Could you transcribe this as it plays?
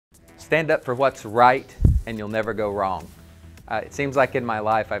Stand up for what's right and you'll never go wrong. It seems like in my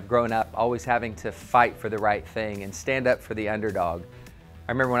life I've grown up always having to fight for the right thing and stand up for the underdog.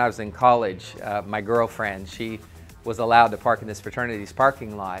 I remember when I was in college, my girlfriend, she was allowed to park in this fraternity's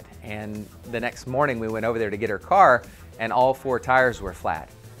parking lot, and the next morning we went over there to get her car and all 4 tires were flat.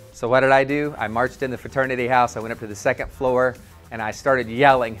 So what did I do? I marched in the fraternity house, I went up to the 2nd floor and I started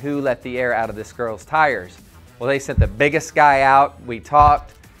yelling, "Who let the air out of this girl's tires?" Well, they sent the biggest guy out, we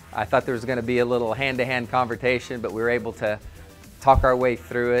talked. I thought there was going to be a little hand-to-hand confrontation, but we were able to talk our way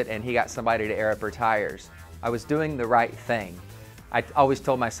through it, and he got somebody to air up her tires. I was doing the right thing. I always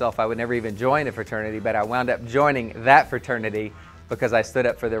told myself I would never even join a fraternity, but I wound up joining that fraternity because I stood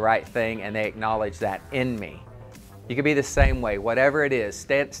up for the right thing and they acknowledged that in me. You can be the same way. Whatever it is,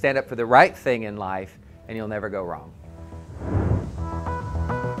 stand up for the right thing in life and you'll never go wrong.